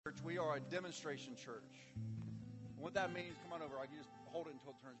We are a demonstration church. What that means, come on over, I can just hold it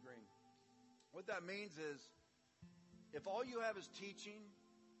until it turns green. What that means is, if all you have is teaching,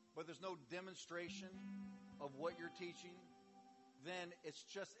 but there's no demonstration of what you're teaching, then it's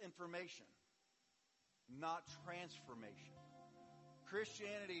just information, not transformation.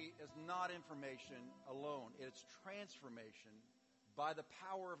 Christianity is not information alone. It's transformation by the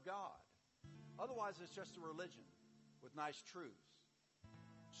power of God. Otherwise, it's just a religion with nice truths.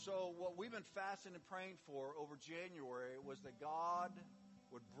 So what we've been fasting and praying for over January was that God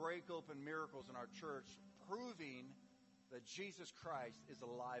would break open miracles in our church, proving that Jesus Christ is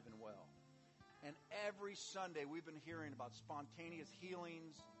alive and well. And every Sunday we've been hearing about spontaneous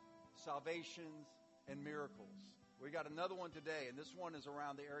healings, salvations, and miracles. We got another one today, and this one is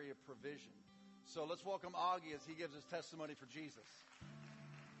around the area of provision. So let's welcome Augie as he gives his testimony for Jesus.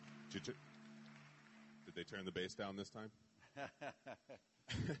 Did they turn the bass down this time?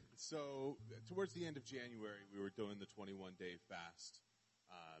 So towards the end of January, we were doing the 21-day fast.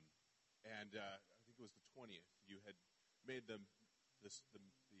 And I think it was the 20th. You had made the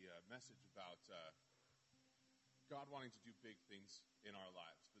message about God wanting to do big things in our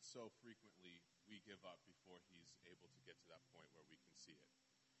lives, but so frequently we give up before He's able to get to that point where we can see it.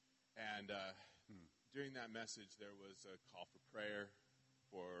 And during that message, there was a call for prayer,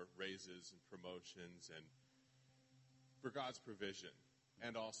 for raises and promotions, and for God's provision,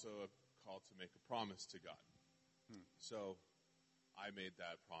 and also a call to make a promise to God. So I made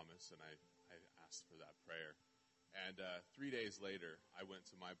that promise, and I asked for that prayer. And 3 days later, I went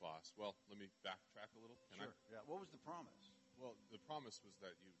to my boss. Well, let me backtrack a little. Can Sure. I? Yeah. What was the promise? Well, the promise was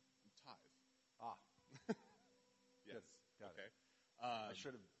that you tithe. Ah. Yes. Got okay. it. I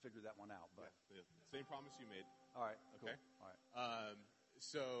should have figured that one out, but Yeah, the same promise you made. all right. Okay. Cool. All right.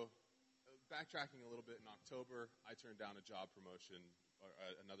 So, backtracking a little bit, in October, I turned down a job promotion, or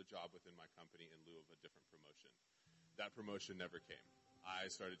another job within my company in lieu of a different promotion. That promotion never came. I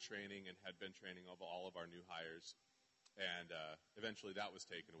started training and had been training all of our new hires, and eventually that was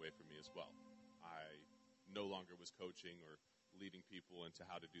taken away from me as well. I no longer was coaching or leading people into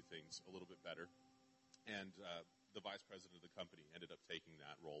how to do things a little bit better, and the vice president of the company ended up taking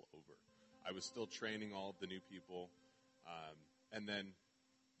that role over. I was still training all of the new people, and then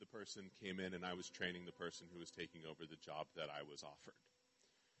the person came in and I was training the person who was taking over the job that I was offered.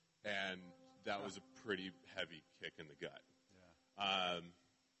 And that was a pretty heavy kick in the gut. Yeah.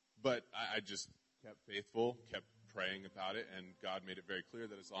 But I just kept faithful, kept praying about it, and God made it very clear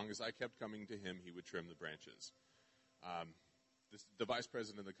that as long as I kept coming to Him, He would trim the branches. The vice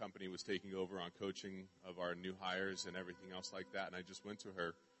president of the company was taking over on coaching of our new hires and everything else like that, and I just went to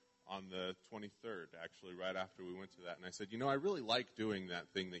her on the 23rd, actually, right after we went to that. And I said, I really like doing that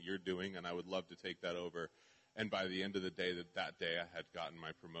thing that you're doing, and I would love to take that over. And by the end of the day, that day, I had gotten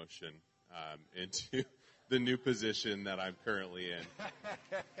my promotion into the new position that I'm currently in.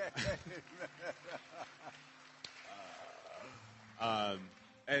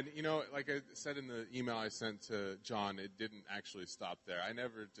 And, like I said in the email I sent to John, it didn't actually stop there. I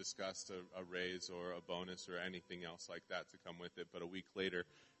never discussed a raise or a bonus or anything else like that to come with it. But a week later,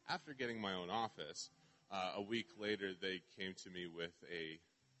 after getting my own office, a week later they came to me with a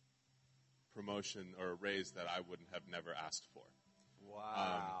promotion or a raise that I wouldn't have never asked for.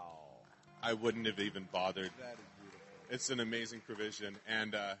 Wow. I wouldn't have even bothered. That is beautiful. It's an amazing provision.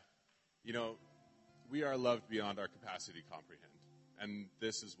 And, we are loved beyond our capacity to comprehend. And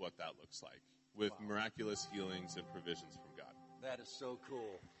this is what that looks like, with miraculous healings and provisions from God. That is so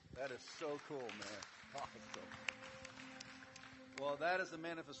cool. That is so cool, man. Awesome. Well, that is a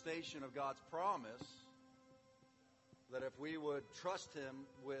manifestation of God's promise that if we would trust Him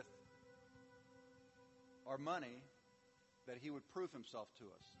with our money, that He would prove Himself to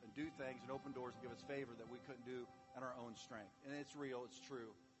us and do things and open doors and give us favor that we couldn't do in our own strength. And it's real. It's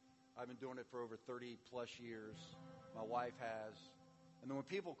true. I've been doing it for over 30-plus years. My wife has. And then when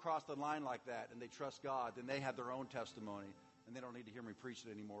people cross the line like that and they trust God, then they have their own testimony, and they don't need to hear me preach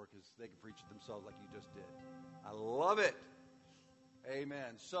it anymore because they can preach it themselves like you just did. I love it.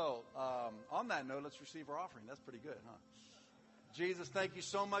 Amen. So on that note, let's receive our offering. That's pretty good, huh? Jesus, thank you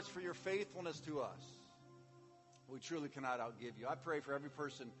so much for your faithfulness to us. We truly cannot outgive you. I pray for every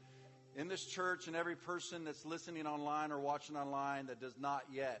person in this church and every person that's listening online or watching online that does not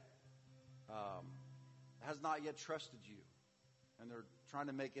yet, has not yet trusted you. And they're trying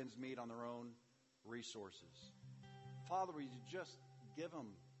to make ends meet on their own resources. Father, would you just give them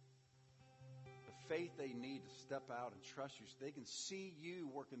the faith they need to step out and trust you so they can see you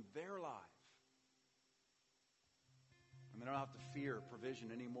work in their life. And they don't have to fear provision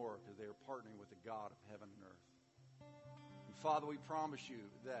anymore because they are partnering with the God of heaven and earth. And Father, we promise you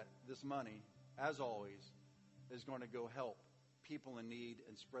that this money, as always, is going to go help people in need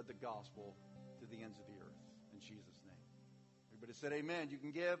and spread the gospel to the ends of the earth. In Jesus' name. Everybody said amen. You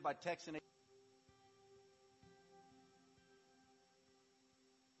can give by texting.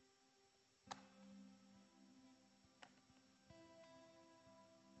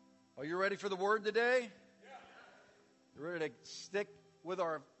 Are you ready for the word today? You ready to stick with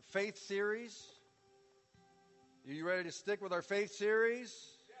our faith series? Are you ready to stick with our faith series?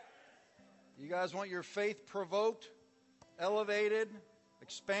 You guys want your faith provoked, elevated,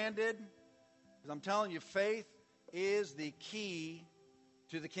 expanded? Because I'm telling you, faith is the key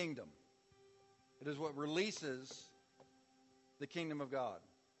to the kingdom. It is what releases the kingdom of God.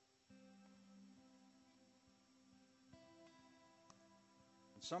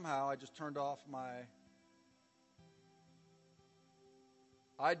 And somehow I just turned off my...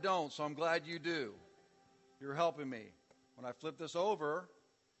 I don't, so I'm glad you do. You're helping me. When I flip this over,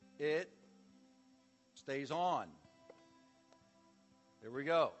 it stays on. There we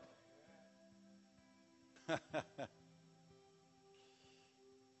go. Let's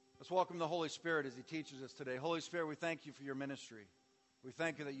welcome the Holy Spirit as He teaches us today. Holy Spirit, we thank you for your ministry. We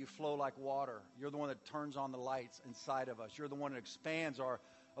thank you that you flow like water. You're the one that turns on the lights inside of us. You're the one that expands our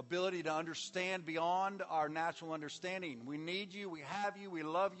ability to understand beyond our natural understanding. We need you. We have you. We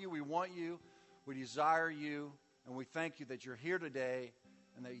love you. We want you. We desire you. And we thank you that you're here today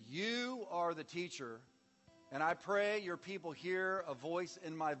and that you are the teacher. And I pray your people hear a voice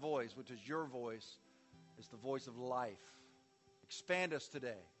in my voice, which is your voice. It's the voice of life. Expand us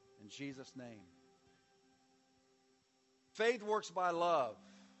today. In Jesus' name. Faith works by love.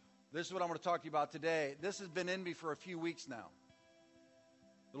 This is what I'm going to talk to you about today. This has been in me for a few weeks now.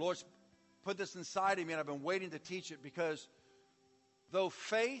 The Lord's put this inside of me, and I've been waiting to teach it because though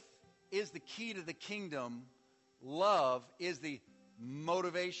faith is the key to the kingdom, love is the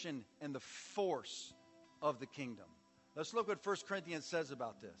motivation and the force of the kingdom. Let's look what 1 Corinthians says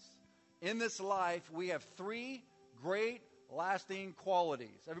about this. In this life, we have three great lasting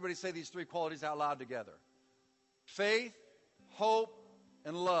qualities. Everybody say these three qualities out loud together. Faith, hope,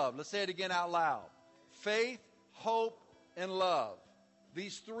 and love. Let's say it again out loud. Faith, hope, and love.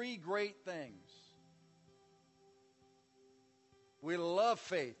 These three great things. We love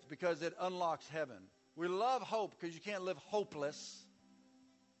faith because it unlocks heaven. We love hope because you can't live hopeless.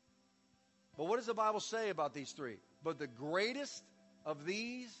 But what does the Bible say about these three? But the greatest of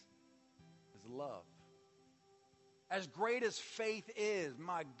these is love. As great as faith is,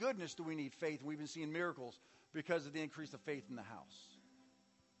 my goodness, do we need faith. And we've been seeing miracles because of the increase of faith in the house.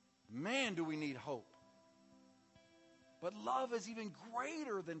 Man, do we need hope. But love is even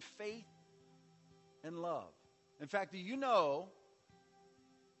greater than faith and love. In fact, do you know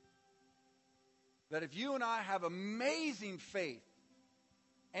that if you and I have amazing faith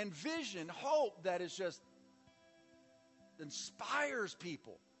and vision, hope that is just inspires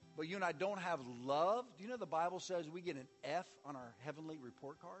people, but you and I don't have love, do you know the Bible says we get an F on our heavenly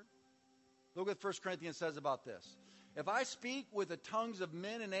report card? Look what 1 Corinthians says about this. If I speak with the tongues of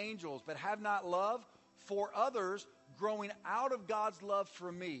men and angels, but have not love for others, growing out of God's love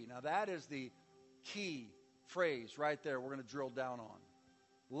for me. Now that is the key phrase right there we're going to drill down on.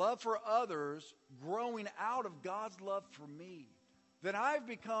 Love for others, growing out of God's love for me. Then I've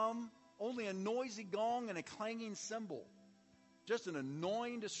become only a noisy gong and a clanging cymbal. Just an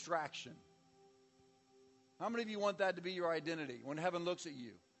annoying distraction. How many of you want that to be your identity when heaven looks at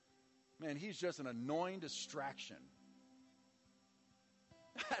you? Man, he's just an annoying distraction.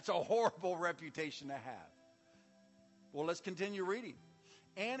 That's a horrible reputation to have. Well, let's continue reading.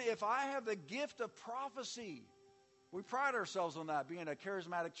 And if I have the gift of prophecy, we pride ourselves on that, being a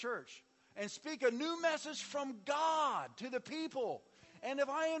charismatic church, and speak a new message from God to the people. And if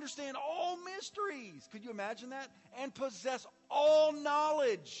I understand all mysteries, could you imagine that? And possess all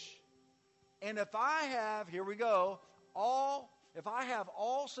knowledge. And if I have, here we go, if I have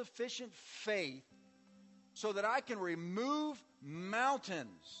all sufficient faith so that I can remove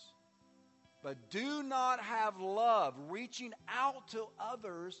mountains, but do not have love, reaching out to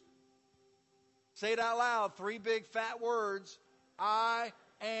others. Say it out loud, three big fat words. I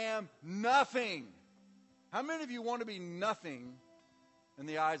am nothing. How many of you want to be nothing in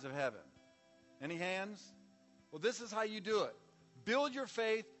the eyes of heaven? Any hands? Well, this is how you do it. Build your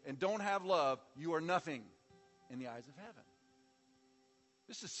faith and don't have love. You are nothing in the eyes of heaven.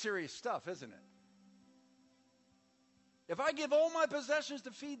 This is serious stuff, isn't it? If I give all my possessions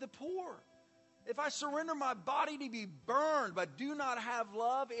to feed the poor, if I surrender my body to be burned but do not have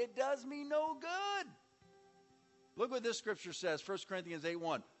love, it does me no good. Look what this scripture says, 1 Corinthians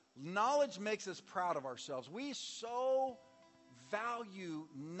 8:1. Knowledge makes us proud of ourselves. We so value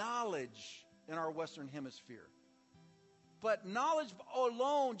knowledge in our Western Hemisphere. But knowledge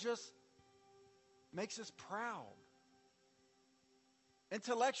alone just makes us proud.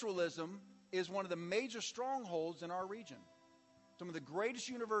 Intellectualism is one of the major strongholds in our region. Some of the greatest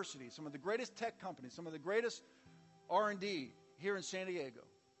universities, some of the greatest tech companies, some of the greatest R&D here in San Diego.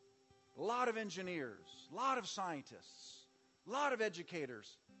 A lot of engineers, a lot of scientists, a lot of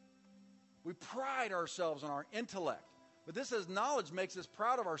educators. We pride ourselves on our intellect. But this says knowledge makes us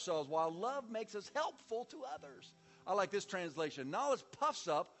proud of ourselves, while love makes us helpful to others. I like this translation. Knowledge puffs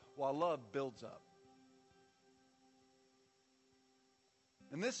up, while love builds up.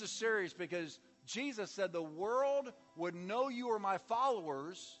 And this is serious because Jesus said the world would know you are my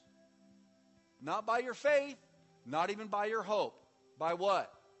followers, not by your faith, not even by your hope. By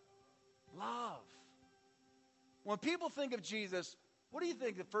what? Love. When people think of Jesus, what do you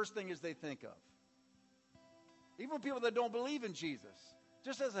think the first thing is they think of? Even people that don't believe in Jesus,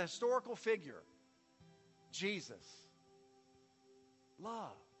 just as a historical figure, Jesus.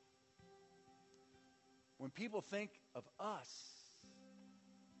 Love. When people think of us,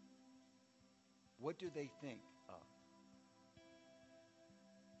 what do they think of?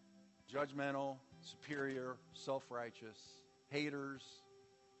 Judgmental, superior, self-righteous, haters.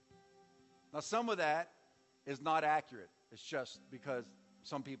 Now, some of that is not accurate. It's just because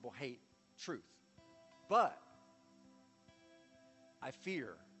some people hate truth. But I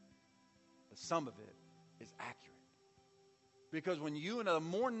fear that some of it is accurate. Because when the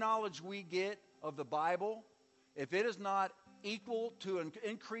more knowledge we get of the Bible, if it is not equal to an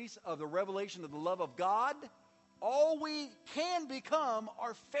increase of the revelation of the love of God, all we can become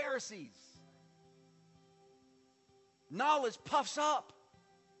are Pharisees. Knowledge puffs up.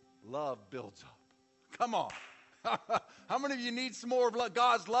 Love builds up. Come on. How many of you need some more of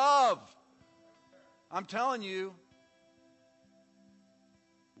God's love? I'm telling you,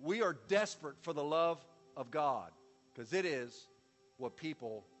 we are desperate for the love of God because it is what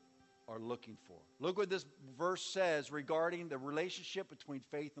people are looking for. Look what this verse says regarding the relationship between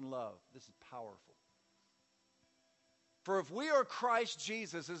faith and love. This is powerful. For if we are Christ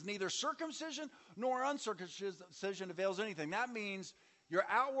Jesus, is neither circumcision nor uncircumcision avails anything. That means your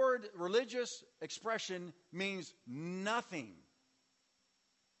outward religious expression means nothing.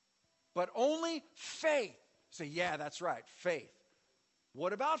 But only faith. Say, yeah, that's right, faith.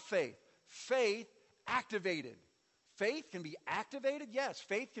 What about faith? Faith activated. Faith can be activated, yes.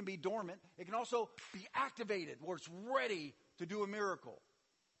 Faith can be dormant. It can also be activated where it's ready to do a miracle.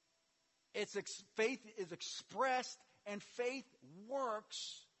 Faith is expressed and faith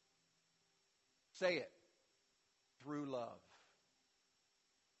works, say it, through love.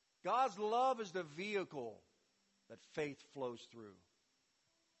 God's love is the vehicle that faith flows through.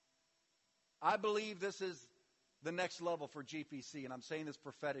 I believe this is the next level for GPC, and I'm saying this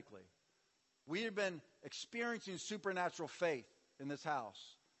prophetically. We have been experiencing supernatural faith in this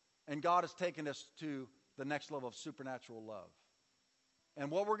house, and God has taken us to the next level of supernatural love.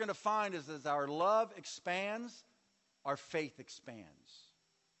 And what we're going to find is as our love expands, our faith expands.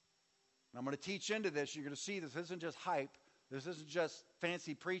 And I'm going to teach into this. You're going to see this isn't just hype. This isn't just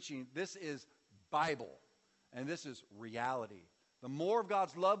fancy preaching. This is Bible, and this is reality. The more of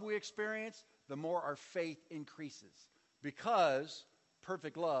God's love we experience, the more our faith increases, because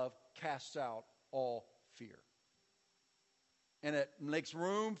perfect love casts out all fear. And it makes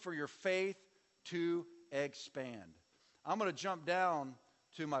room for your faith to expand. I'm going to jump down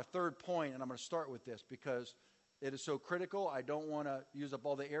to my third point, and I'm going to start with this because it is so critical. I don't want to use up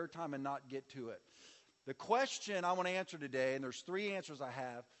all the airtime and not get to it. The question I want to answer today, and there's three answers I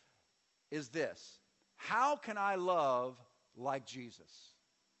have, is this. How can I love like Jesus?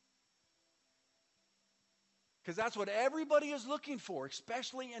 Because that's what everybody is looking for,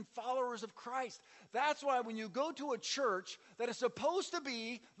 especially in followers of Christ. That's why when you go to a church that is supposed to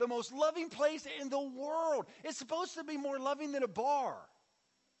be the most loving place in the world, it's supposed to be more loving than a bar.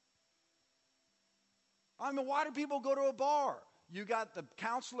 I mean, why do people go to a bar? You got the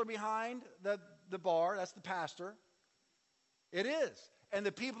counselor behind the bar, that's the pastor. It is. And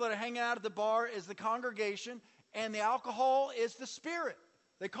the people that are hanging out at the bar is the congregation, and the alcohol is the spirit.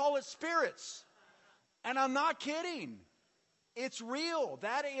 They call it spirits. And I'm not kidding. It's real.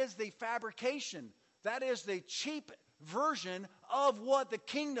 That is the fabrication. That is the cheap version of what the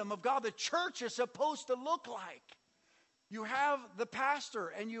kingdom of God, the church, is supposed to look like. You have the pastor,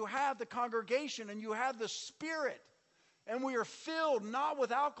 and you have the congregation, and you have the Spirit. And we are filled not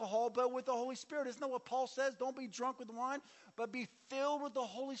with alcohol, but with the Holy Spirit. Isn't that what Paul says? Don't be drunk with wine, but be filled with the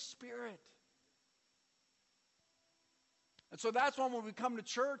Holy Spirit. And so that's why when we come to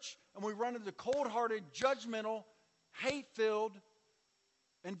church and we run into cold-hearted, judgmental hate-filled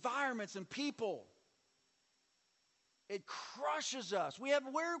environments and people. It crushes us. We have,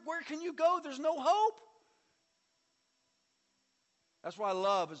 where can you go? There's no hope. That's why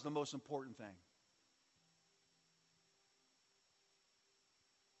love is the most important thing.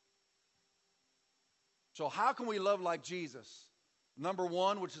 So how can we love like Jesus? Number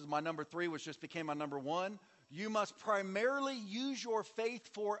one, which is my number 3, which just became my number 1, you must primarily use your faith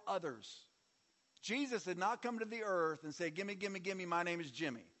for others. Jesus did not come to the earth and say, gimme, gimme, gimme, my name is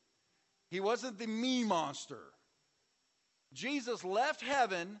Jimmy. He wasn't the me monster. Jesus left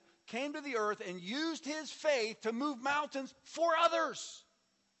heaven, came to the earth, and used his faith to move mountains for others.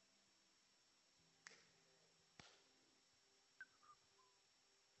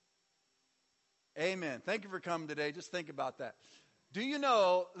 Amen. Thank you for coming today. Just think about that. Do you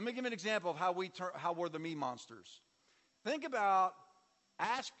know, let me give you an example of how we're the me monsters. Think about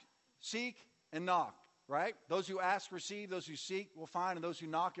ask, seek, and knock, right? Those who ask, receive. Those who seek will find. And those who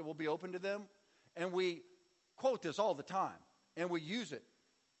knock, it will be open to them. And we quote this all the time. And we use it,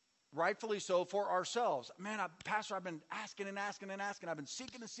 rightfully so, for ourselves. Man, Pastor, I've been asking and asking and asking. I've been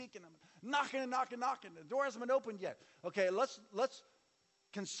seeking and seeking. I've been knocking and knocking and knocking. The door hasn't been opened yet. Okay, let's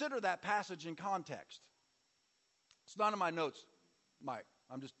consider that passage in context. It's not in my notes, Mike.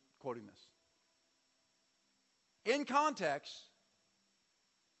 I'm just quoting this. In context,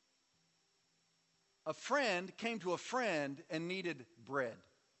 a friend came to a friend and needed bread.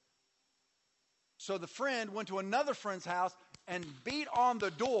 So the friend went to another friend's house and beat on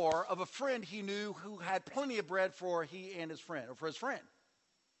the door of a friend he knew who had plenty of bread for he and his friend, or for his friend.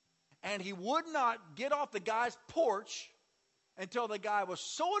 And he would not get off the guy's porch until the guy was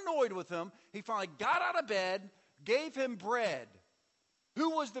so annoyed with him, he finally got out of bed, gave him bread.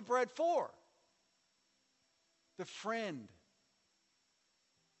 Who was the bread for? The friend.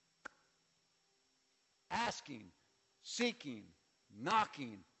 Asking, seeking,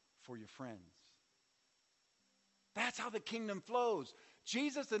 knocking for your friends. That's how the kingdom flows.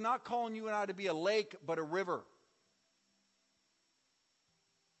 Jesus is not calling you and I to be a lake, but a river.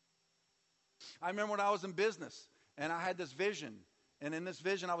 I remember when I was in business, and I had this vision. And in this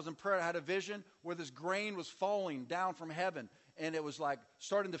vision, I was in prayer. I had a vision where this grain was falling down from heaven. And it was like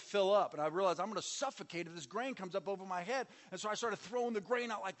starting to fill up. And I realized I'm going to suffocate if this grain comes up over my head. And so I started throwing the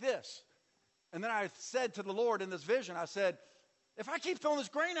grain out like this. And then I said to the Lord in this vision, I said, if I keep throwing this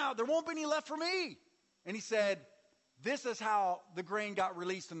grain out, there won't be any left for me. And he said, this is how the grain got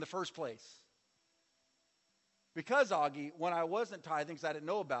released in the first place. Because, Augie, when I wasn't tithing, because I didn't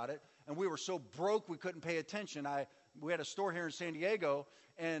know about it, and we were so broke we couldn't pay attention, we had a store here in San Diego,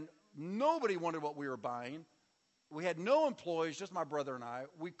 and nobody wanted what we were buying. We had no employees, just my brother and I.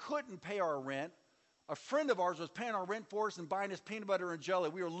 We couldn't pay our rent. A friend of ours was paying our rent for us and buying us peanut butter and jelly.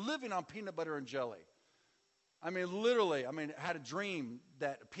 We were living on peanut butter and jelly. I mean, literally, I had a dream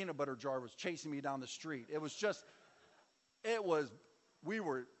that a peanut butter jar was chasing me down the street. We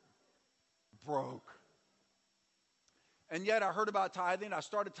were broke. And yet I heard about tithing. I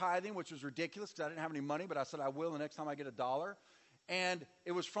started tithing, which was ridiculous because I didn't have any money, but I said I will the next time I get $1. And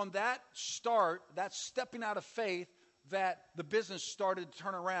it was from that start, that stepping out of faith, that the business started to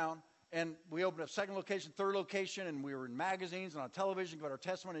turn around. And we opened up second location, third location, and we were in magazines and on television about our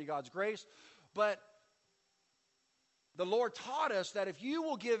testimony of God's grace. But the Lord taught us that if you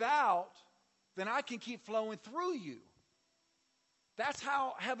will give out, then I can keep flowing through you. That's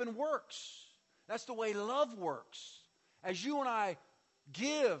how heaven works. That's the way love works. As you and I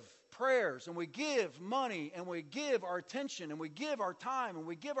give prayers, and we give money, and we give our attention, and we give our time, and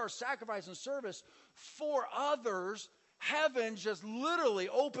we give our sacrifice and service for others, heaven just literally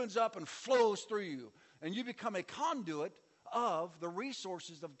opens up and flows through you. And you become a conduit of the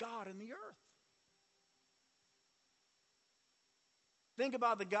resources of God in the earth. Think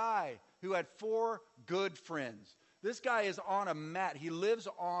about the guy who had 4 good friends. This guy is on a mat. He lives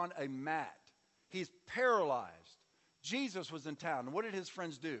on a mat. He's paralyzed. Jesus was in town. And what did his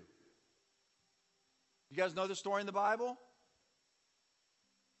friends do? You guys know the story in the Bible?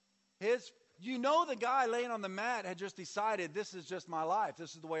 The guy laying on the mat had just decided, this is just my life.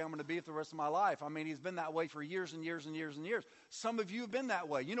 This is the way I'm going to be for the rest of my life. He's been that way for years and years and years and years. Some of you have been that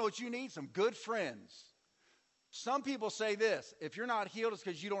way. You know what you need? Some good friends. Some people say this, if you're not healed, it's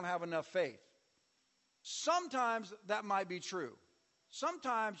because you don't have enough faith. Sometimes that might be true.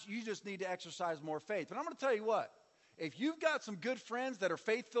 Sometimes you just need to exercise more faith. But I'm going to tell you what. If you've got some good friends that are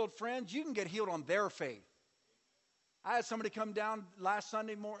faith-filled friends, you can get healed on their faith. I had somebody come down last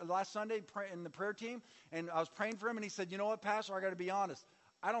Sunday in the prayer team, and I was praying for him, and he said, you know what, Pastor, I got to be honest.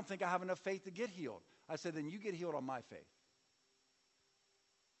 I don't think I have enough faith to get healed. I said, then you get healed on my faith.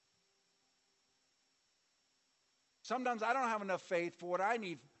 Sometimes I don't have enough faith for what I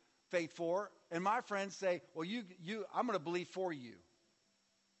need faith for. And my friends say, well, I'm going to believe for you.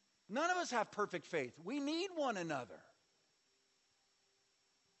 None of us have perfect faith. We need one another.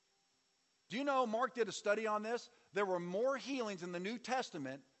 Do you know, Mark did a study on this? There were more healings in the New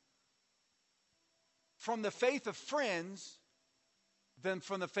Testament from the faith of friends than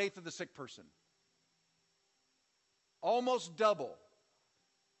from the faith of the sick person. Almost double.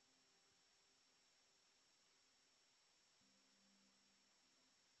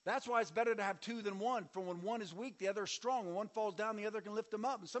 That's why it's better to have two than one. For when one is weak, the other is strong. When one falls down, the other can lift them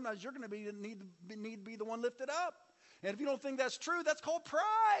up. And sometimes you're going to need to be the one lifted up. And if you don't think that's true, that's called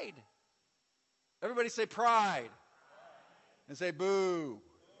pride. Everybody say pride. And say boo.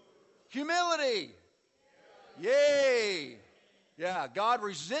 Humility. Yay. Yeah, God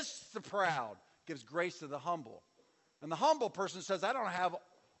resists the proud, gives grace to the humble. And the humble person says, I don't have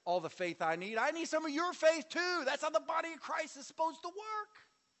all the faith I need. I need some of your faith too. That's how the body of Christ is supposed to work.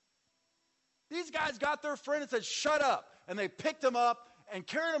 These guys got their friend and said, shut up. And they picked him up and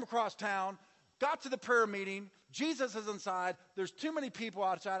carried him across town, got to the prayer meeting. Jesus is inside. There's too many people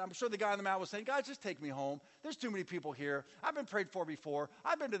outside. I'm sure the guy in the mouth was saying, guys, just take me home. There's too many people here. I've been prayed for before.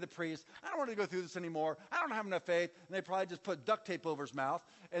 I've been to the priest. I don't want to go through this anymore. I don't have enough faith. And they probably just put duct tape over his mouth.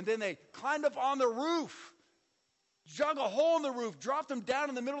 And then they climbed up on the roof, dug a hole in the roof, dropped him down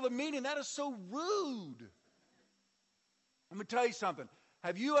in the middle of the meeting. That is so rude. Let me tell you something.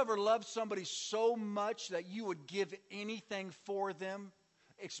 Have you ever loved somebody so much that you would give anything for them,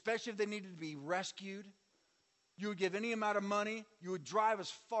 especially if they needed to be rescued? You would give any amount of money. You would drive as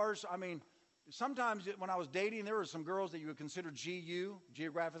far as, sometimes when I was dating, there were some girls that you would consider GU,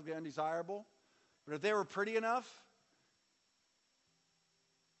 geographically undesirable. But if they were pretty enough,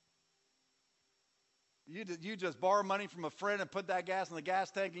 you just borrow money from a friend and put that gas in the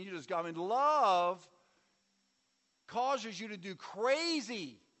gas tank, and you just go. Love causes you to do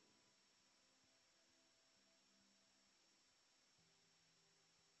crazy.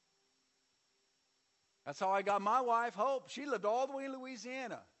 That's how I got my wife, Hope. She lived all the way in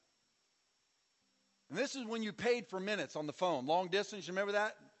Louisiana. And this is when you paid for minutes on the phone. Long distance, you remember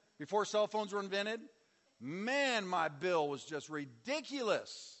that? Before cell phones were invented? Man, my bill was just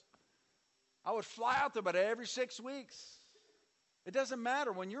ridiculous. I would fly out there about every 6 weeks. It doesn't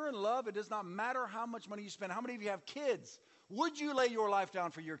matter. When you're in love, it does not matter how much money you spend. How many of you have kids? Would you lay your life down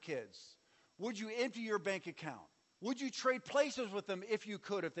for your kids? Would you empty your bank account? Would you trade places with them if you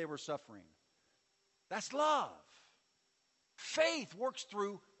could, if they were suffering? That's love. Faith works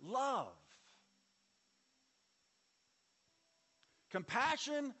through love.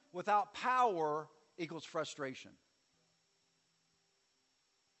 Compassion without power equals frustration.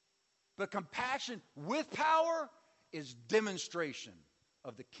 But compassion with power is demonstration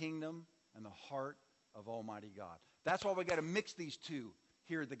of the kingdom and the heart of Almighty God. That's why we got to mix these two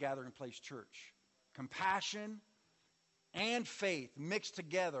here at the Gathering Place Church. Compassion and faith mixed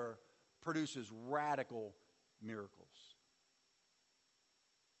together produces radical miracles.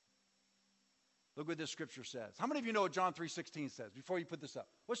 Look what this scripture says. How many of you know what John 3:16 says? Before you put this up,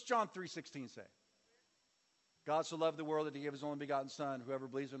 what's John 3:16 say? God so loved the world that he gave his only begotten Son. Whoever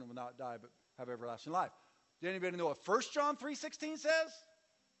believes in him will not die but have everlasting life. Does anybody know what 1 John 3:16 says?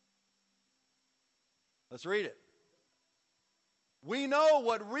 Let's read it. We know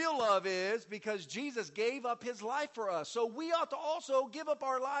what real love is because Jesus gave up his life for us. So we ought to also give up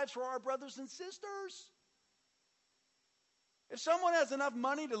our lives for our brothers and sisters. If someone has enough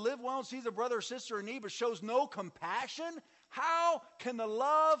money to live well and sees a brother or sister in need but shows no compassion, how can the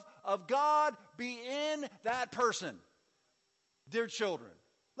love of God be in that person? Dear children,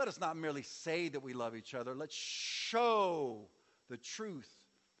 let us not merely say that we love each other. Let's show the truth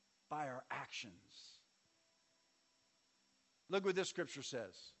by our actions. Look what this scripture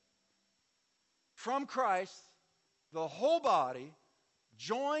says. From Christ, the whole body,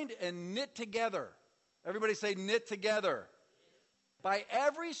 joined and knit together. Everybody say knit together. By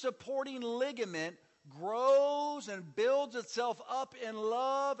every supporting ligament, grows and builds itself up in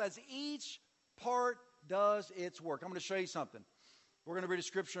love as each part does its work. I'm going to show you something. We're going to read a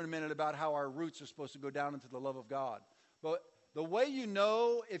scripture in a minute about how our roots are supposed to go down into the love of God. But the way you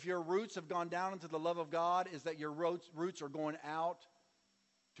know if your roots have gone down into the love of God is that your roots are going out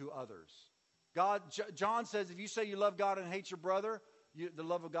to others. John says if you say you love God and hate your brother, the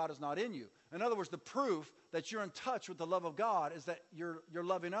love of God is not in you. In other words, the proof that you're in touch with the love of God is that you're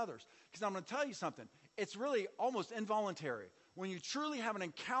loving others. Because I'm going to tell you something. It's really almost involuntary. When you truly have an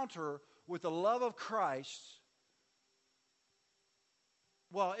encounter with the love of Christ,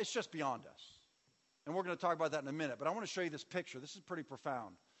 well, it's just beyond us. And we're going to talk about that in a minute. But I want to show you this picture. This is pretty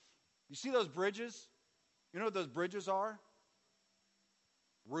profound. You see those bridges? You know what those bridges are?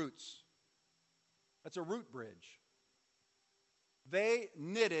 Roots. That's a root bridge. They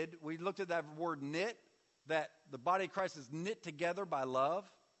knitted, we looked at that word knit, that the body of Christ is knit together by love,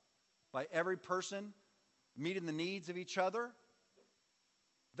 by every person meeting the needs of each other.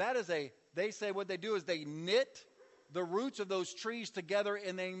 That is they say what they do is they knit the roots of those trees together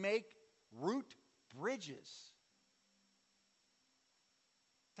and they make root bridges.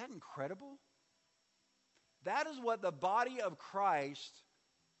 Is that incredible? That is what the body of Christ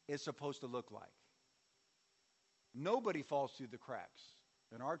is supposed to look like. Nobody falls through the cracks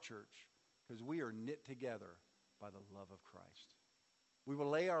in our church because we are knit together by the love of Christ. We will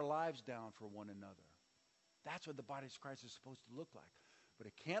lay our lives down for one another. That's what the body of Christ is supposed to look like. But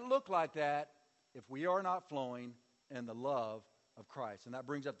it can't look like that if we are not flowing in the love of Christ. And that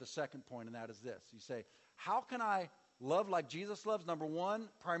brings up the second point, and that is this. You say, how can I love like Jesus loves? Number one,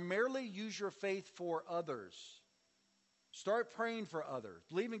 primarily use your faith for others. Start praying for others.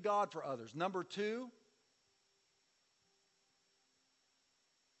 Believe in God for others. Number two,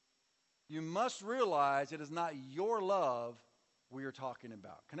 you must realize it is not your love we are talking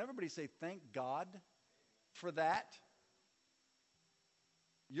about. Can everybody say thank God for that?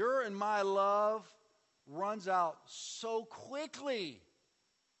 Your and my love runs out so quickly.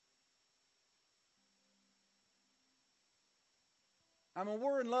 I mean,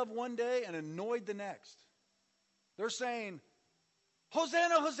 we're in love one day and annoyed the next. They're saying,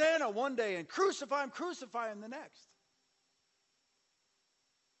 Hosanna, Hosanna one day and crucify him the next.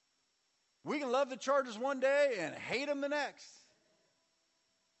 We can love the Chargers one day and hate them the next.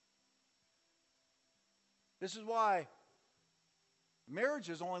 This is why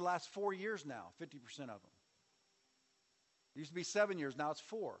marriages only last 4 years now, 50% of them. It used to be 7 years, now it's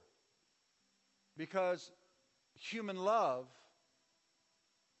 4. Because human love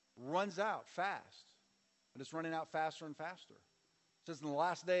runs out fast. And it's running out faster and faster. It says in the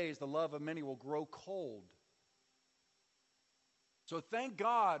last days, the love of many will grow cold. So thank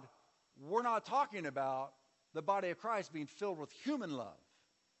God we're not talking about the body of Christ being filled with human love.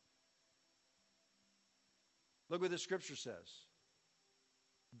 Look what the scripture says.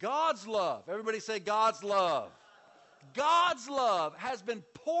 God's love. Everybody say God's love. God's love has been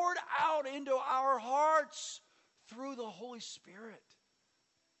poured out into our hearts through the Holy Spirit.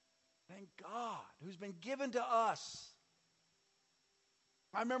 Thank God, who's been given to us.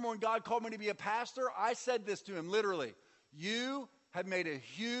 I remember when God called me to be a pastor, I said this to him literally. You have made a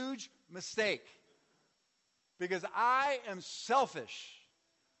huge mistake because I am selfish.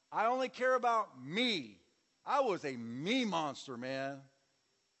 I only care about me. I was a me monster, man.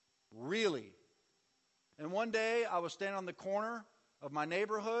 Really. And one day I was standing on the corner of my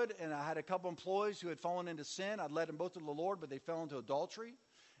neighborhood and I had a couple employees who had fallen into sin. I'd led them both to the Lord, but they fell into adultery.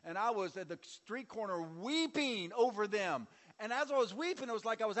 And I was at the street corner weeping over them. And as I was weeping, it was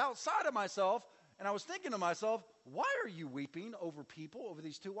like I was outside of myself. And I was thinking to myself, why are you weeping over people, over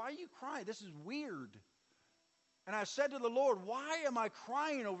these two? Why are you crying? This is weird. And I said to the Lord, why am I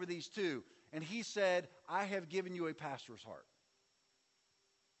crying over these two? And he said, I have given you a pastor's heart.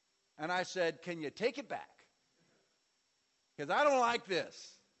 And I said, can you take it back? Because I don't like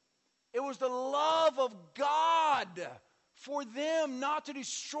this. It was the love of God for them not to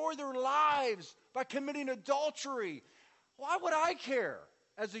destroy their lives by committing adultery. Why would I care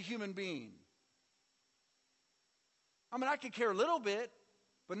as a human being? I mean, I could care a little bit,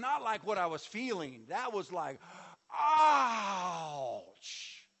 but not like what I was feeling. That was like,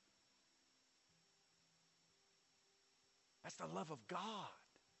 ouch. That's the love of God.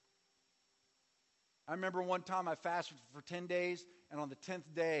 I remember one time I fasted for 10 days, and on the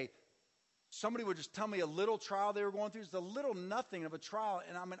 10th day, somebody would just tell me a little trial they were going through. It's a little nothing of a trial,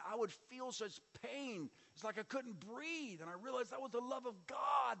 and I mean, I would feel such pain. It's like I couldn't breathe, and I realized that was the love of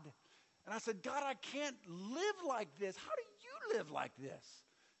God. And I said, God, I can't live like this. How do you live like this?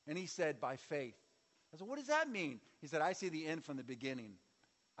 And he said, by faith. I said, what does that mean? He said, I see the end from the beginning.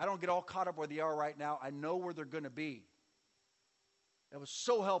 I don't get all caught up where they are right now. I know where they're going to be. That was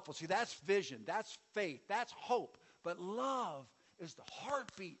so helpful. See, that's vision. That's faith. That's hope. But love is the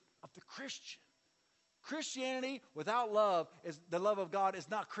heartbeat of the Christian. Christianity without love, is the love of God, is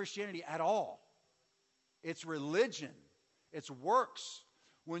not Christianity at all. It's religion. It's works.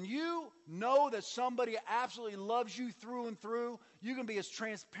 When you know that somebody absolutely loves you through and through, you can be as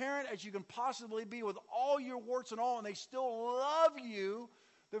transparent as you can possibly be with all your warts and all, and they still love you.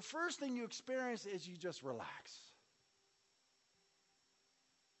 The first thing you experience is you just relax.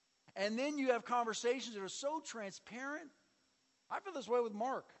 And then you have conversations that are so transparent. I feel this way with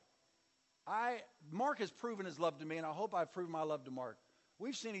Mark. Mark has proven his love to me, and I hope I've proven my love to Mark.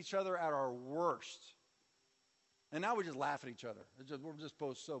 We've seen each other at our worst. And now we just laugh at each other. We're just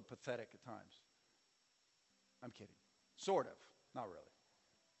both so pathetic at times. I'm kidding. Sort of. Not really.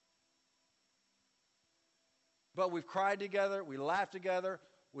 But we've cried together. We laughed together.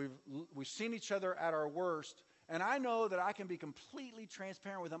 We've seen each other at our worst. And I know that I can be completely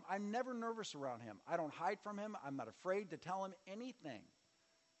transparent with him. I'm never nervous around him. I don't hide from him. I'm not afraid to tell him anything.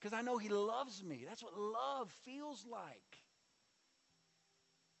 Because I know he loves me. That's what love feels like.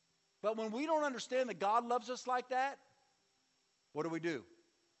 But when we don't understand that God loves us like that, what do?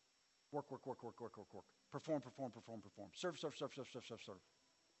 Work. Perform. Serve.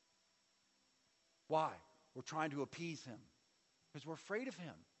 Why? We're trying to appease him. Because we're afraid of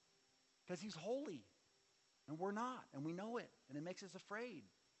him. Because he's holy. And we're not. And we know it. And it makes us afraid.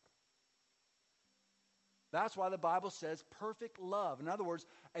 That's why the Bible says perfect love. In other words,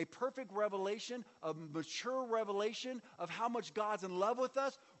 a perfect revelation, a mature revelation of how much God's in love with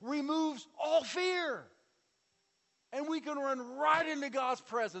us removes all fear. And we can run right into God's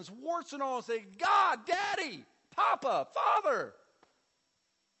presence, warts and all, and say, God, Daddy, Papa, Father,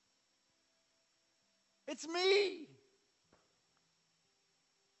 it's me.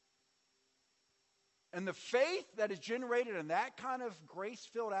 And the faith that is generated in that kind of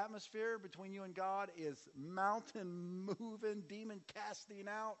grace-filled atmosphere between you and God is mountain-moving, demon-casting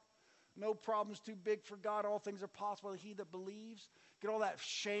out. No problem's too big for God. All things are possible to he that believes. Get all that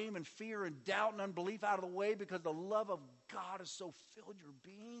shame and fear and doubt and unbelief out of the way because the love of God has so filled your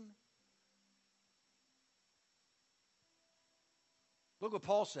being. Look what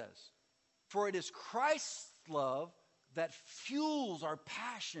Paul says. For it is Christ's love that fuels our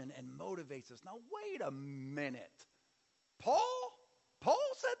passion and motivates us. Now, wait a minute. Paul? Paul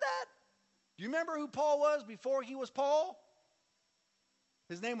said that? Do you remember who Paul was before he was Paul?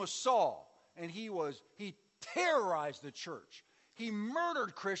 His name was Saul, and he terrorized the church. He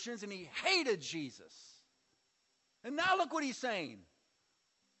murdered Christians, and he hated Jesus. And now look what he's saying.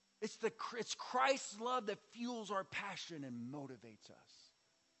 It's Christ's love that fuels our passion and motivates us.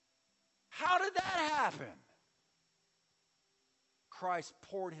 How did that happen? Christ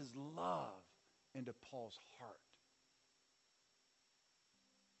poured his love into Paul's heart.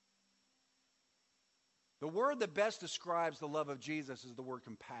 The word that best describes the love of Jesus is the word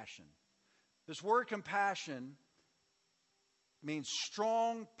compassion. This word compassion means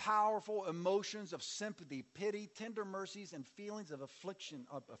strong, powerful emotions of sympathy, pity, tender mercies, and feelings of affection,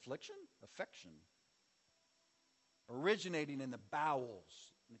 originating in the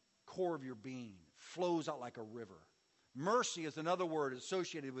bowels, in the core of your being, flows out like a river. Mercy is another word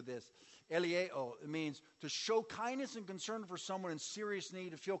associated with this. Elieo. It means to show kindness and concern for someone in serious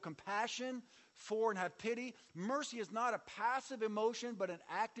need, to feel compassion for and have pity. Mercy is not a passive emotion, but an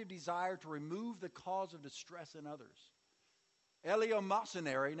active desire to remove the cause of distress in others.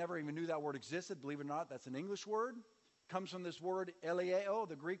 Eleemosynary, never even knew that word existed. Believe it or not, that's an English word. Comes from this word elieo,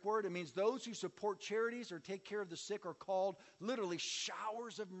 the Greek word. It means those who support charities or take care of the sick are called literally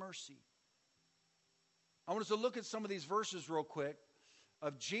showers of mercy. I want us to look at some of these verses real quick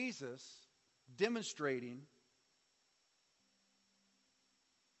of Jesus demonstrating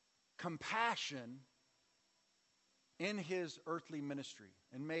compassion in his earthly ministry.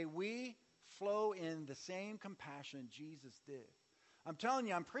 And may we flow in the same compassion Jesus did. I'm telling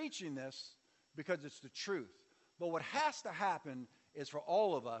you, I'm preaching this because it's the truth. But what has to happen is for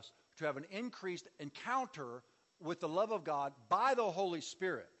all of us to have an increased encounter with the love of God by the Holy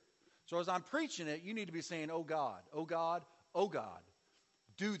Spirit. So as I'm preaching it, you need to be saying, oh God, oh God, oh God,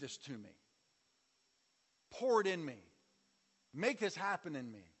 do this to me. Pour it in me. Make this happen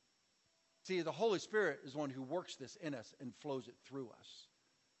in me. See, the Holy Spirit is one who works this in us and flows it through us.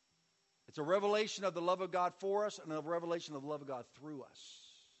 It's a revelation of the love of God for us and a revelation of the love of God through us.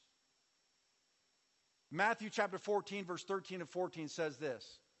 Matthew chapter 14, verse 13 and 14 says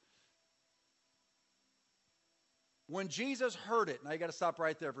this. When Jesus heard it, now you got to stop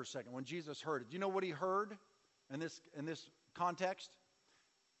right there for a second. When Jesus heard it, do you know what he heard in this context?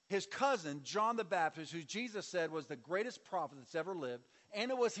 His cousin, John the Baptist, who Jesus said was the greatest prophet that's ever lived,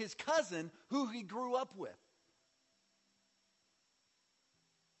 and it was his cousin who he grew up with.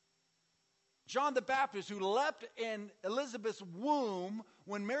 John the Baptist, who leapt in Elizabeth's womb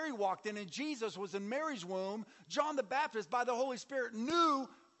when Mary walked in, and Jesus was in Mary's womb. John the Baptist, by the Holy Spirit, knew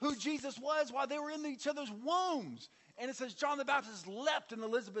who Jesus was while they were in each other's wombs. And it says John the Baptist leapt in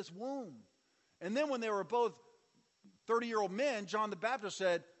Elizabeth's womb. And then when they were both 30-year-old men, John the Baptist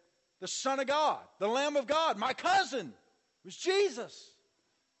said, the Son of God, the Lamb of God, my cousin, was Jesus.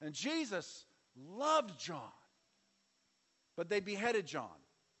 And Jesus loved John. But they beheaded John.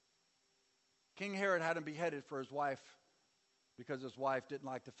 King Herod had him beheaded for his wife because his wife didn't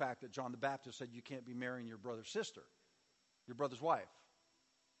like the fact that John the Baptist said you can't be marrying your brother's sister, your brother's wife.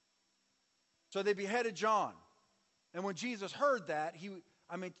 So they beheaded John. And when Jesus heard that,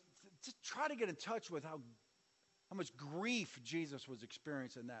 just try to get in touch with how much grief Jesus was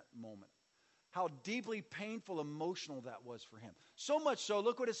experiencing in that moment. How deeply painful, emotional that was for him. So much so,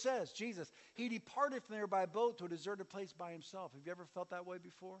 look what it says. Jesus, he departed from there by boat to a deserted place by himself. Have you ever felt that way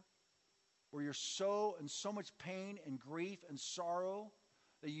before? Where you're so in so much pain and grief and sorrow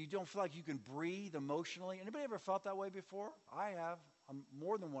that you don't feel like you can breathe emotionally. Anybody ever felt that way before? I have on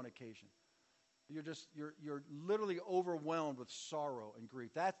more than one occasion. You're literally overwhelmed with sorrow and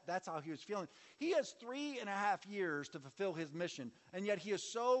grief. That's how he was feeling. He has 3.5 years to fulfill his mission, and yet he is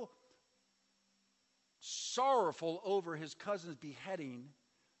so sorrowful over his cousin's beheading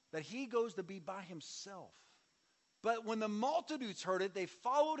that he goes to be by himself. But when the multitudes heard it, they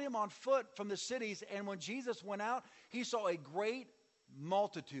followed him on foot from the cities, and when Jesus went out, he saw a great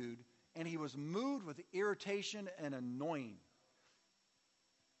multitude, and he was moved with irritation and annoying.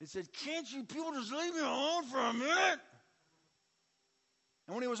 He said, "Can't you people just leave me alone for a minute?"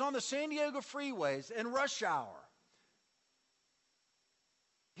 And when he was on the San Diego freeways in rush hour,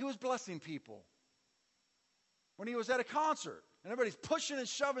 he was blessing people. When he was at a concert, and everybody's pushing and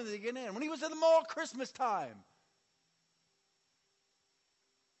shoving to get in. When he was at the mall Christmas time.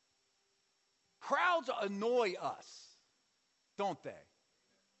 Crowds annoy us, don't they?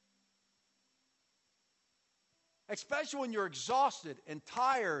 Especially when you're exhausted and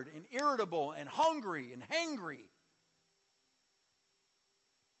tired and irritable and hungry and hangry.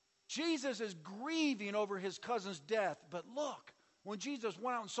 Jesus is grieving over his cousin's death, but look, when Jesus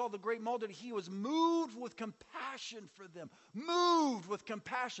went out and saw the great multitude, he was moved with compassion for them. Moved with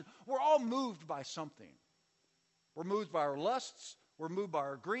compassion. We're all moved by something. We're moved by our lusts. We're moved by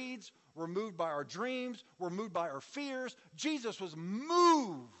our greeds. We're moved by our dreams. We're moved by our fears. Jesus was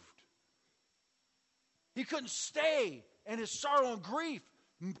moved. He couldn't stay, and his sorrow and grief,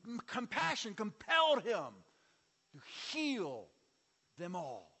 compassion compelled him to heal them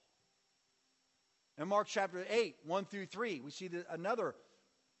all. In Mark chapter 8, 1 through 3, we see another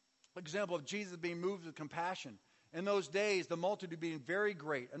example of Jesus being moved with compassion. In those days, the multitude being very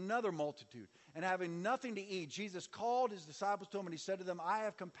great, another multitude, and having nothing to eat, Jesus called his disciples to him, and he said to them, "I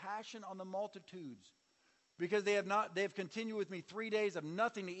have compassion on the multitudes, because they have continued with me 3 days of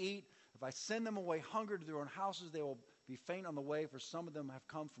nothing to eat. If I send them away hungry to their own houses, they will be faint on the way, for some of them have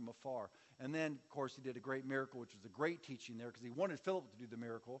come from afar." And then, of course, he did a great miracle, which was a great teaching there, because he wanted Philip to do the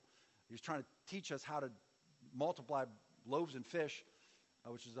miracle. He was trying to teach us how to multiply loaves and fish,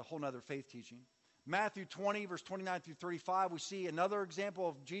 which is a whole other faith teaching. Matthew 20, verse 29 through 35, we see another example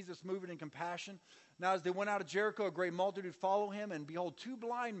of Jesus moving in compassion. Now, as they went out of Jericho, a great multitude followed him, and behold, 2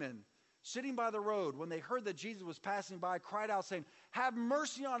 blind men sitting by the road, when they heard that Jesus was passing by, cried out, saying, "Have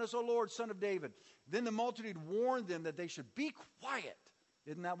mercy on us, O Lord, Son of David." Then the multitude warned them that they should be quiet.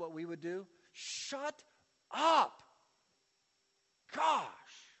 Isn't that what we would do? Shut up.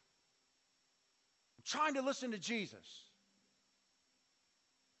 Gosh. I'm trying to listen to Jesus.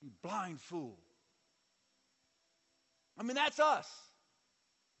 You blind fool. I mean, that's us.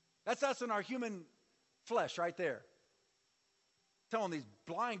 That's us in our human flesh right there. Telling these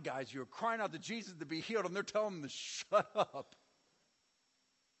blind guys who are crying out to Jesus to be healed, and they're telling them to shut up.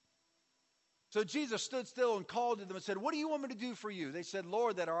 So Jesus stood still and called to them and said, "What do you want me to do for you?" They said,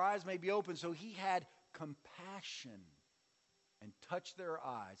 "Lord, that our eyes may be open." So he had compassion and touched their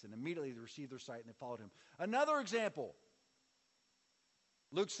eyes, and immediately they received their sight, and they followed him. Another example,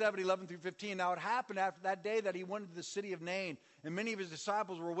 Luke 7, 11 through 15. Now it happened after that day that he went into the city of Nain, and many of his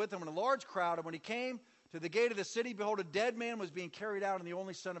disciples were with him, and a large crowd. And when he came to the gate of the city, behold, a dead man was being carried out, and the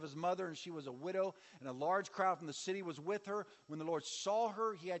only son of his mother, and she was a widow, and a large crowd from the city was with her. When the Lord saw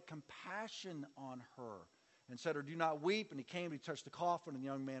her, he had compassion on her, and said, "Do not weep." And he came, and he touched the coffin, and the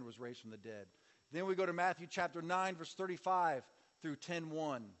young man was raised from the dead. Then we go to Matthew chapter 9, verse 35 through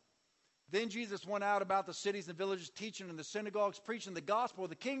 10:1. Then Jesus went out about the cities and villages, teaching in the synagogues, preaching the gospel of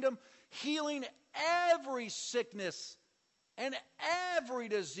the kingdom, healing every sickness and every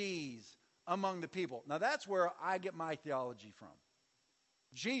disease among the people. Now that's where I get my theology from.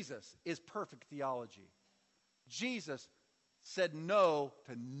 Jesus is perfect theology. Jesus said no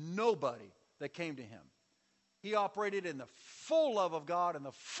to nobody that came to him. He operated in the full love of God and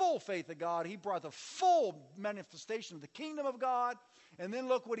the full faith of God. He brought the full manifestation of the kingdom of God. And then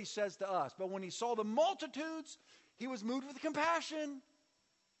look what he says to us. But when he saw the multitudes, he was moved with compassion.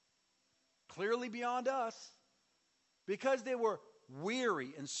 Clearly beyond us. Because they were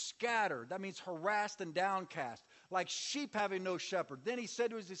weary and scattered. That means harassed and downcast. Like sheep having no shepherd. Then he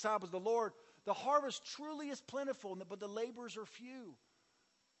said to his disciples, the The harvest truly is plentiful, but the laborers are few.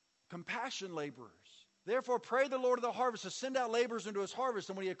 Compassion laborers. Therefore, pray the Lord of the harvest to send out laborers into his harvest.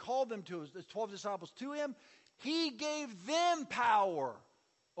 And when he had called them to his 12 disciples to him, he gave them power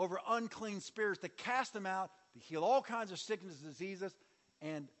over unclean spirits to cast them out, to heal all kinds of sicknesses and diseases,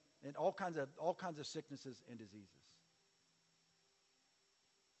 and all kinds of sicknesses and diseases.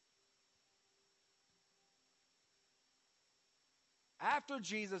 After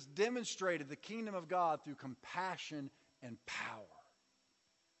Jesus demonstrated the kingdom of God through compassion and power,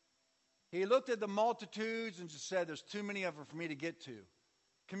 he looked at the multitudes and just said, there's too many of them for me to get to.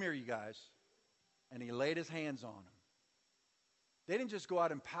 Come here, you guys. And he laid his hands on them. They didn't just go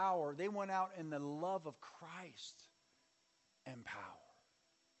out in power. They went out in the love of Christ and power.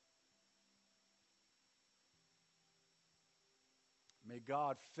 May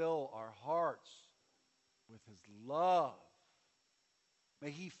God fill our hearts with his love.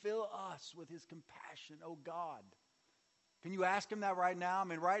 May he fill us with his compassion, oh God. Can you ask him that right now? I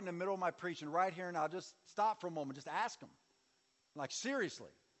mean, right in the middle of my preaching, right here now, just stop for a moment. Just ask him. Like,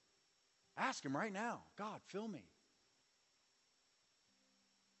 seriously. Ask him right now. God, fill me.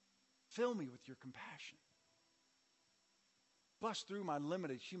 Fill me with your compassion. Bust through my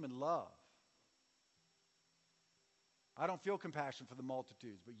limited human love. I don't feel compassion for the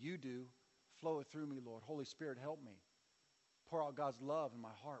multitudes, but you do. Flow it through me, Lord. Holy Spirit, help me. Pour out God's love in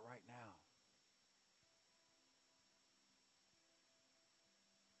my heart right now.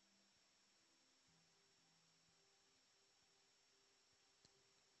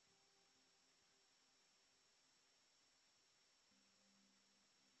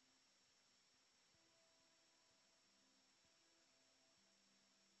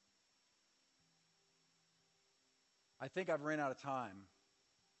 I think I've ran out of time.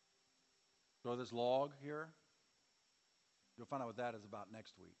 So this log here, you'll find out what that is about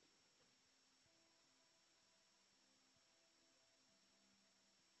next week.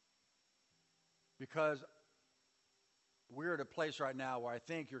 Because we're at a place right now where I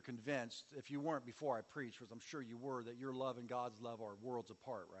think you're convinced, if you weren't before I preached, because I'm sure you were, that your love and God's love are worlds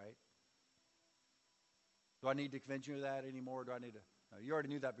apart, right? Do I need to convince you of that anymore? Do I need to? No, you already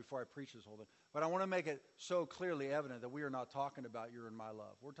knew that before I preached this whole thing. But I want to make it so clearly evident that we are not talking about your and my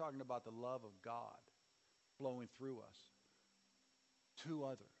love. We're talking about the love of God flowing through us to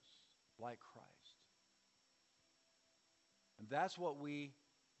others like Christ. And that's what we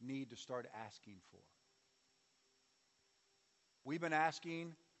need to start asking for. We've been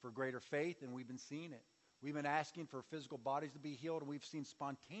asking for greater faith, and we've been seeing it. We've been asking for physical bodies to be healed, and we've seen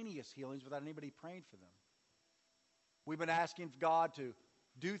spontaneous healings without anybody praying for them. We've been asking God to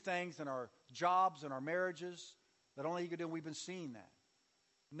do things in our jobs and our marriages that only he could do, and we've been seeing that.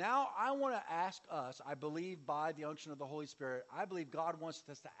 Now I want to ask us, I believe by the unction of the Holy Spirit, I believe God wants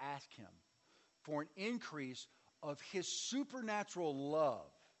us to ask him for an increase of his supernatural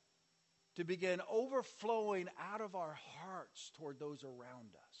love to begin overflowing out of our hearts toward those around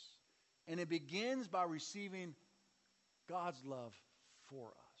us. And it begins by receiving God's love for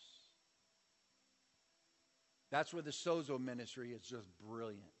us. That's where the sozo ministry is just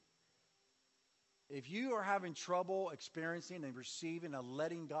brilliant. If you are having trouble experiencing and receiving and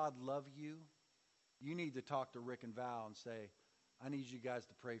letting God love you, you need to talk to Rick and Val and say, I need you guys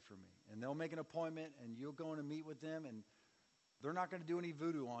to pray for me. And they'll make an appointment, and you'll go in and meet with them, and they're not going to do any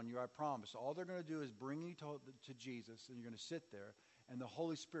voodoo on you, I promise. All they're going to do is bring you to Jesus, and you're going to sit there, and the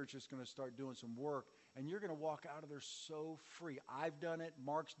Holy Spirit's just going to start doing some work, and you're going to walk out of there so free. I've done it.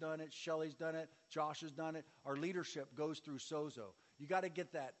 Mark's done it. Shelly's done it. Josh has done it. Our leadership goes through sozo. You got to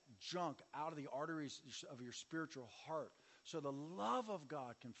get that junk out of the arteries of your spiritual heart so the love of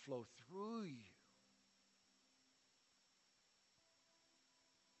God can flow through you.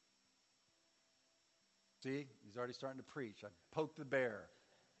 See, he's already starting to preach. I poked the bear.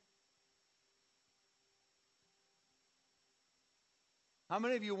 How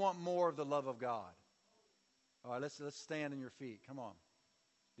many of you want more of the love of God? All right, let's stand on your feet. Come on.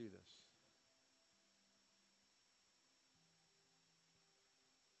 Do this.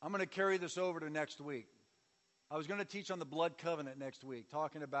 I'm going to carry this over to next week. I was going to teach on the blood covenant next week,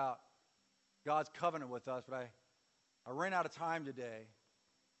 talking about God's covenant with us, but I ran out of time today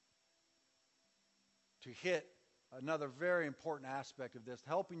to hit another very important aspect of this,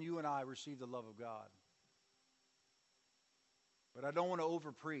 helping you and I receive the love of God. But I don't want to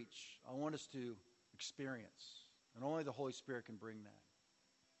over-preach. I want us to experience. And only the Holy Spirit can bring that.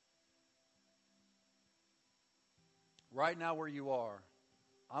 Right now where you are,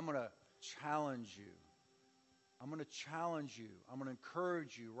 I'm going to challenge you. I'm going to challenge you. I'm going to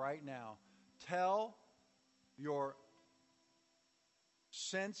encourage you right now. Tell your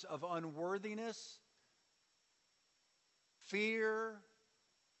sense of unworthiness, fear,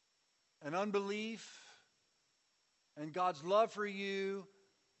 and unbelief, and God's love for you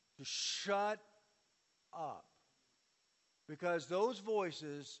to shut up. Because those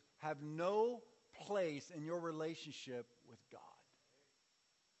voices have no place in your relationship with God.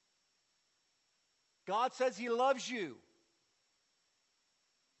 God says He loves you.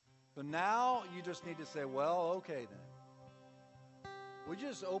 So now you just need to say, well, okay then. Would you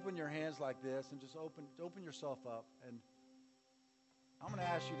just open your hands like this and just open yourself up? And I'm going to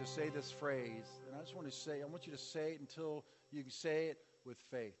ask you to say this phrase. And I want you to say it until you can say it with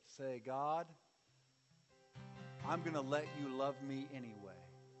faith. Say, God, I'm going to let you love me anyway.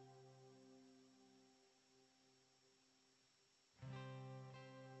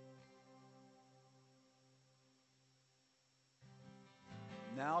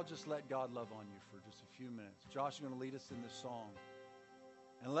 Now just let God love on you for just a few minutes. Josh is going to lead us in this song.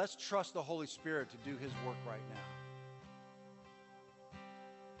 And let's trust the Holy Spirit to do His work right now.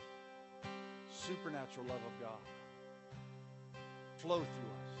 Supernatural love of God. Flow through us.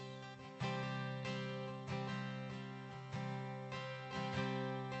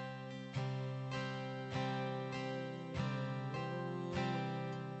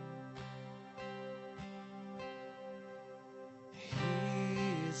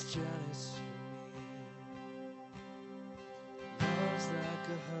 Jealous for me, love's like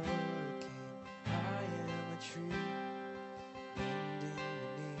a hurricane. I am a tree bending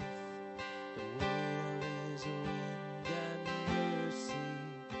beneath the weight of His wind and mercy.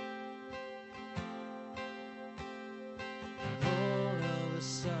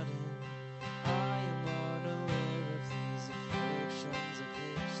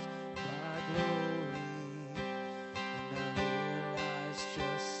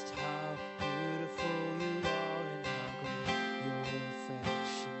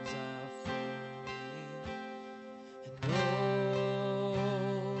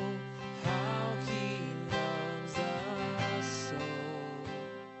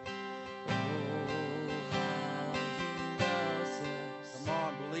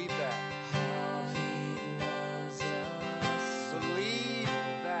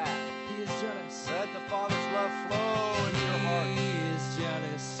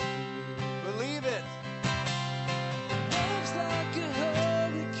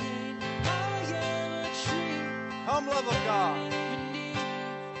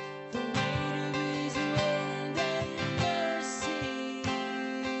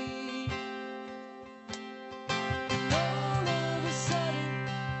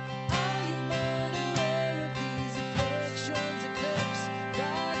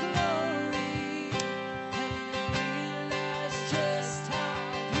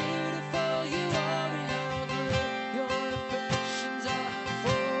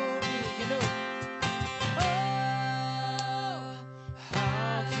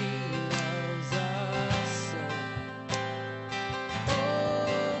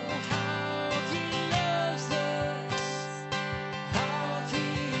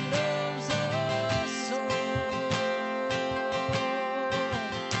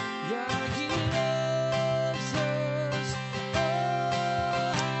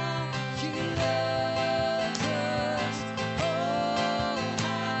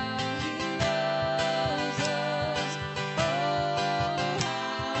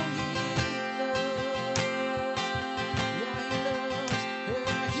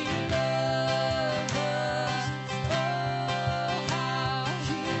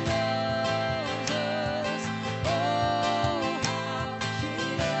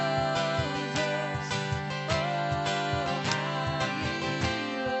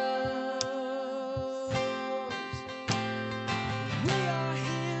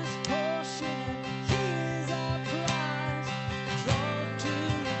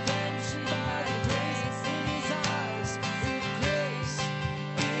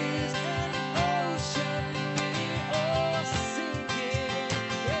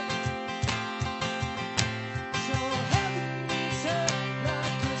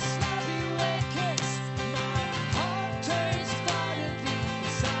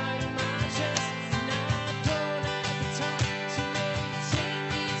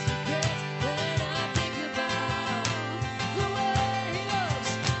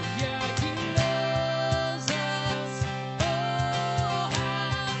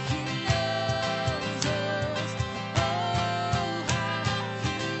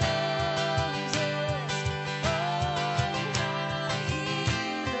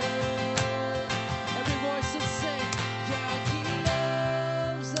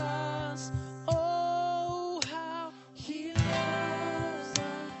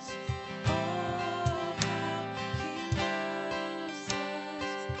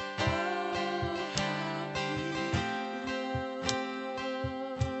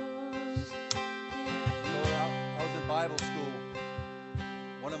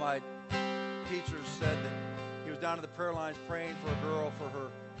 my teachers said that he was down to the prayer lines praying for a girl for her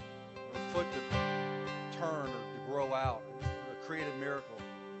foot to turn or to grow out, a created miracle.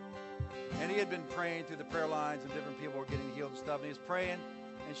 And he had been praying through the prayer lines and different people were getting healed and stuff. And he was praying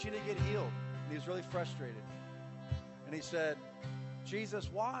and she didn't get healed. And he was really frustrated. And he said, Jesus,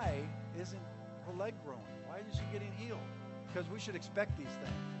 why isn't her leg growing? Why isn't she getting healed? Because we should expect these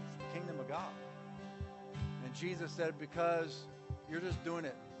things. It's the kingdom of God. And Jesus said, because you're just doing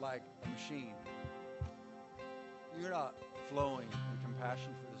it like a machine. You're not flowing in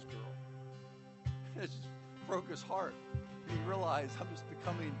compassion for this girl. It just broke his heart. He realized, I'm just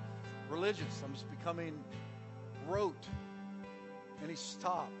becoming religious. I'm just becoming rote. And he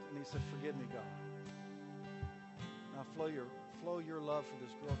stopped and he said, forgive me, God. Now flow your love for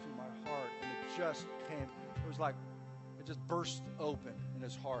this girl through my heart. And it just came. It was like it just burst open in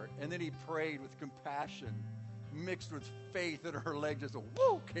his heart. And then he prayed with compassion mixed with faith, and her leg just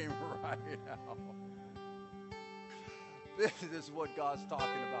came right out. This is what God's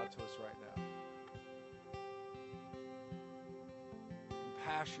talking about to us right now.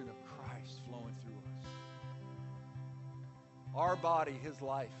 Compassion of Christ flowing through us. Our body, his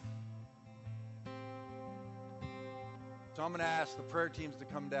life. So I'm going to ask the prayer teams to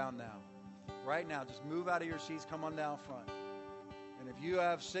come down now. Right now, just move out of your seats, come on down front. And if you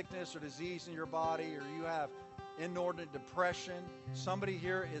have sickness or disease in your body, or you have inordinate depression, somebody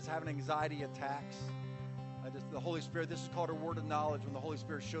here is having anxiety attacks. The Holy Spirit, this is called a word of knowledge, when the Holy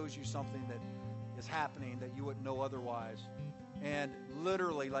Spirit shows you something that is happening that you wouldn't know otherwise. And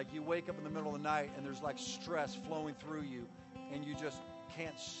literally, like you wake up in the middle of the night and there's like stress flowing through you and you just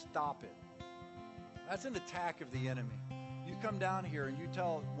can't stop it. That's an attack of the enemy. You come down here and you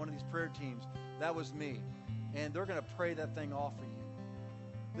tell one of these prayer teams, that was me. And they're going to pray that thing off of you.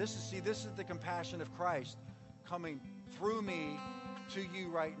 This is the compassion of Christ coming through me to you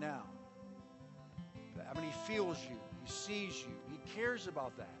right now. I mean, he feels you. He sees you. He cares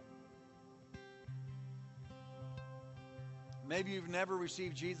about that. Maybe you've never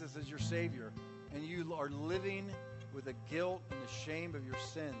received Jesus as your Savior, and you are living with the guilt and the shame of your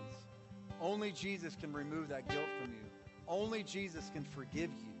sins. Only Jesus can remove that guilt from you. Only Jesus can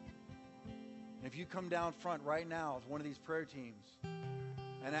forgive you. And if you come down front right now as one of these prayer teams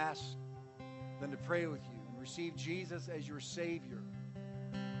and ask them to pray with you and receive Jesus as your Savior,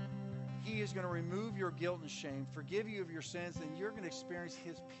 he is going to remove your guilt and shame, forgive you of your sins, and you're going to experience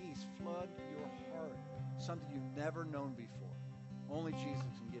his peace flood your heart, something you've never known before. Only Jesus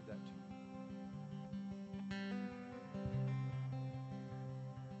can give that to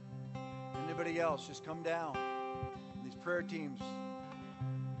you. Anybody else, just come down. These prayer teams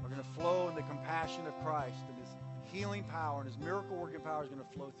are going to flow in the compassion of Christ, and his healing power and his miracle working power is going to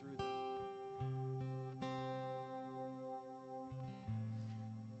flow through them.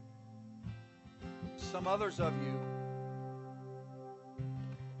 Some others of you,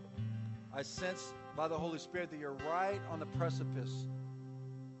 I sense by the Holy Spirit that you're right on the precipice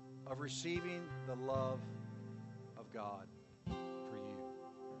of receiving the love of God for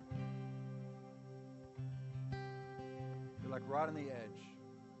you. You're like right on the edge.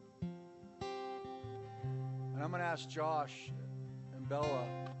 And I'm going to ask Josh and Bella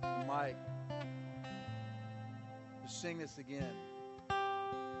and Mike to sing this again.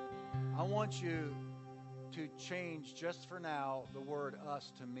 I want you to change just for now the word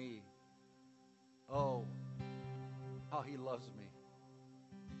us to me. Oh, how he loves me.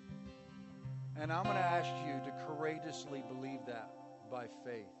 And I'm going to ask you to courageously believe that by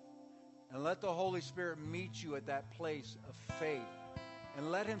faith. And let the Holy Spirit meet you at that place of faith.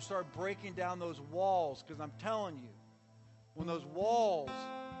 And let him start breaking down those walls. Because I'm telling you, when those walls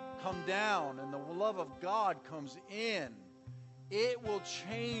come down and the love of God comes in, it will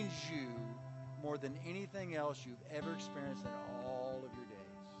change you more than anything else you've ever experienced in all of your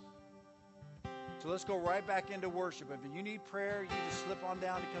days. So let's go right back into worship. If you need prayer, you just slip on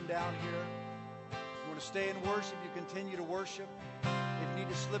down to come down here. If you want to stay in worship, you continue to worship. If you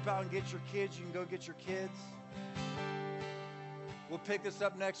need to slip out and get your kids, you can go get your kids. We'll pick this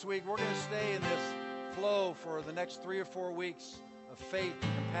up next week. We're going to stay in this flow for the next 3 or 4 weeks of faith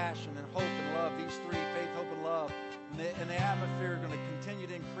and compassion and hope and love. These three, faith, hope, and love. And the atmosphere is going to continue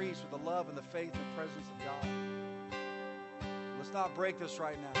to increase with the love and the faith and presence of God. Let's not break this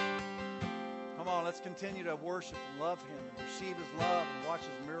right now. Come on, let's continue to worship and love him and receive his love and watch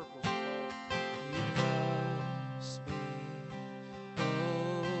his miracles